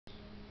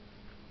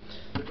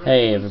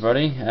Hey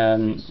everybody,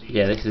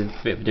 yeah, this is a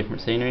bit of a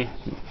different scenery.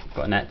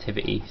 Got an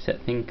activity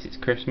set thing because it's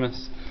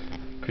Christmas.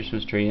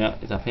 Christmas tree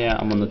is up here.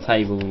 I'm on the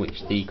table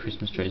which the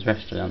Christmas tree is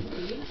rested on.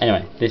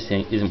 Anyway, this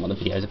isn't what the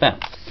video is about.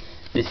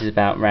 This is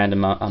about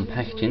random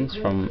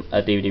unpackagings from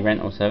a DVD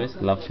rental service,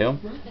 Lovefilm.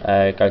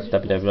 Go to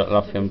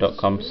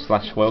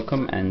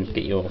www.lovefilm.com/welcome and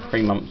get your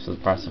 3 months for the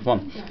price of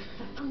one.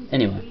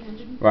 Anyway,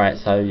 right,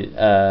 so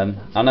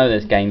I know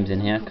there's games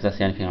in here because that's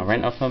the only thing I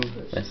rent off them.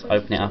 Let's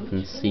open it up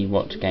and see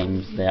what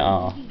games there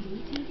are.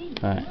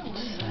 Right,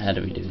 how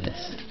do we do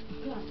this?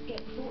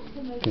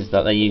 Because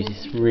they use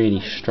this really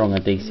strong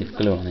adhesive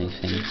glue on these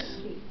things.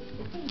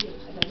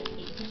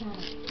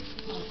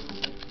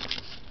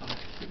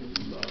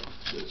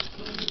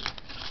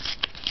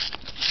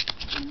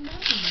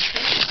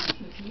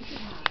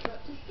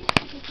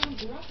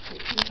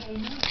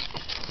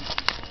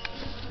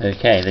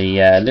 Okay,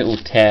 the little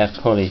tear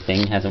poly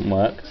thing hasn't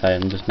worked, so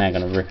I'm just now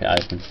going to rip it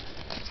open.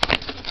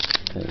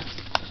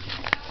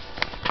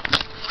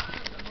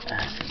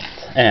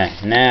 Anyway,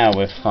 now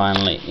we're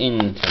finally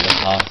into the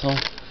parcel,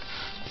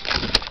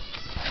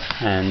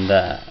 and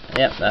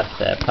yep, that's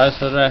their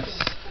postal address.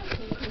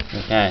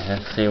 Okay,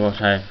 let's see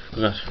what I've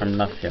got from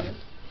Lovefilm.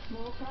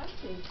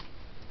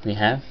 We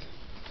have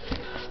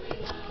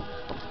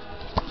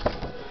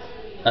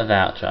a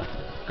voucher.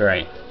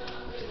 Great.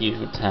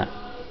 Usual tap.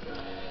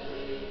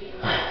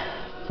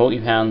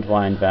 £40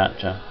 wine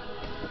voucher.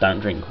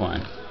 Don't drink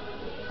wine.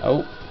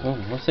 Oh,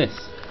 what's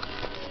this?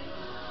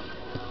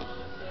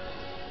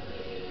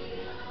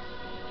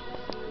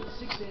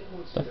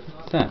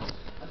 What's that?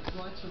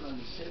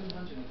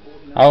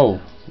 Oh,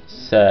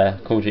 it's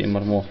Call of Duty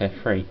Modern Warfare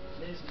 3.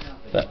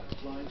 But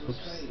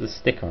what's the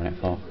sticker on it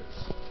for?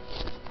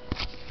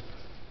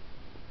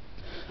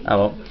 Oh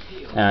well,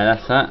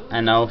 that's that.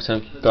 And I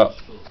also got,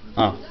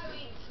 oh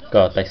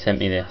god, they sent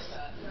me this.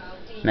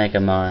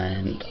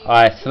 Megamind.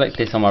 I selected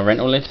this on my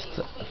rental list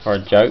for a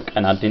joke,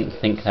 and I didn't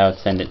think they would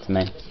send it to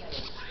me.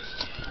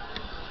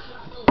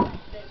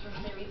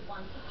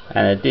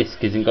 And the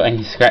disc isn't got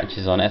any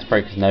scratches on it. That's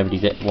probably because nobody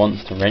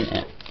wants to rent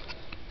it.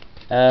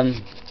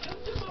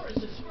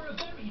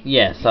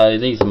 Yeah, so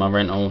these are my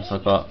rentals.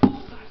 I've got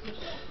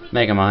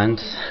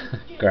Megamind,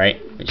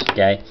 great, which is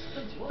gay,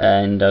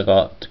 and I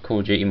got Call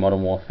of Duty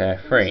Modern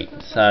Warfare 3.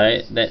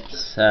 So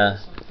let's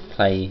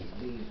play.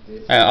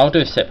 I'll do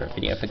a separate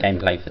video for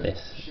gameplay for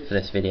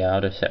this video.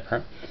 I'll do a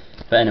separate.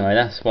 But anyway,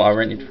 that's what I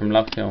rented from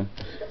Lovefilm.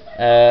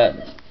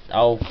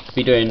 I'll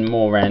be doing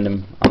more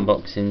random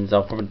unboxings.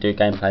 I'll probably do a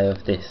gameplay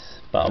of this,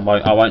 but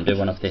I won't do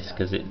one of this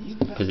because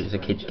it's a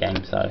kids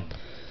game. So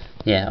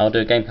yeah, I'll do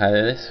a gameplay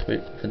of this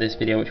for this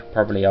video, which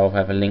probably I'll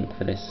have a link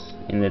for this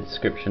in the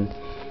description.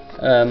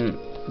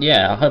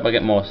 Yeah, I hope I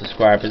get more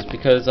subscribers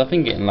because I've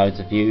been getting loads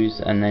of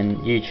views, and then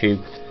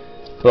YouTube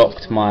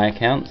blocked my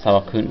account, so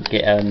I couldn't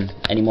get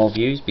any more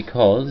views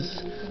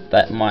because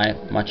that my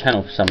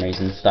channel for some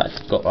reason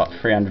got like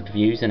 300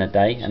 views in a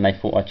day, and they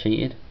thought I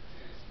cheated,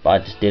 but I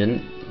just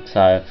didn't.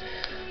 So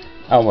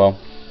oh well.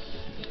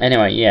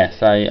 Anyway, yeah,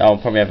 so I'll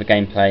probably have a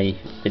gameplay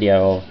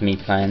video of me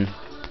playing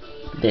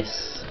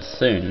this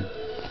soon.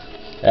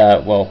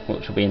 Well,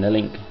 which will be in the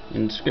link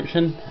in the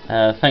description.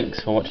 Thanks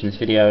for watching this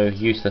video.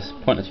 Useless,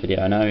 pointless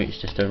video, I know. It's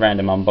just a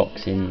random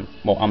unboxing,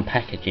 well,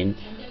 unpackaging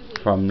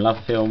from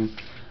Lovefilm.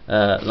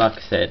 Like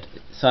I said,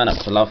 sign up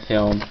for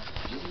Lovefilm.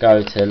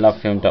 Go to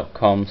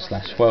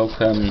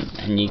lovefilm.com/welcome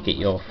and you get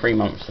your 3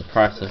 months the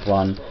price of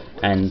one,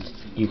 and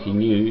you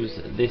can use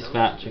this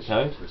voucher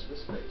code.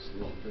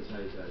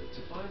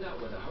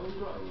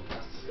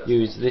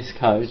 Use this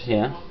code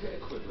here,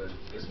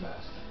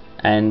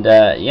 and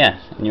yeah,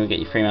 and you'll get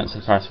your 3 months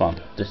the price of one.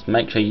 Just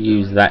make sure you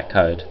use that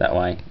code, that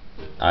way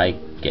I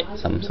get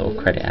some sort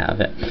of credit out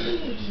of it.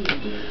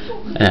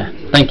 Yeah,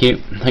 thank you,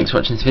 thanks for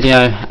watching this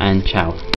video, and ciao.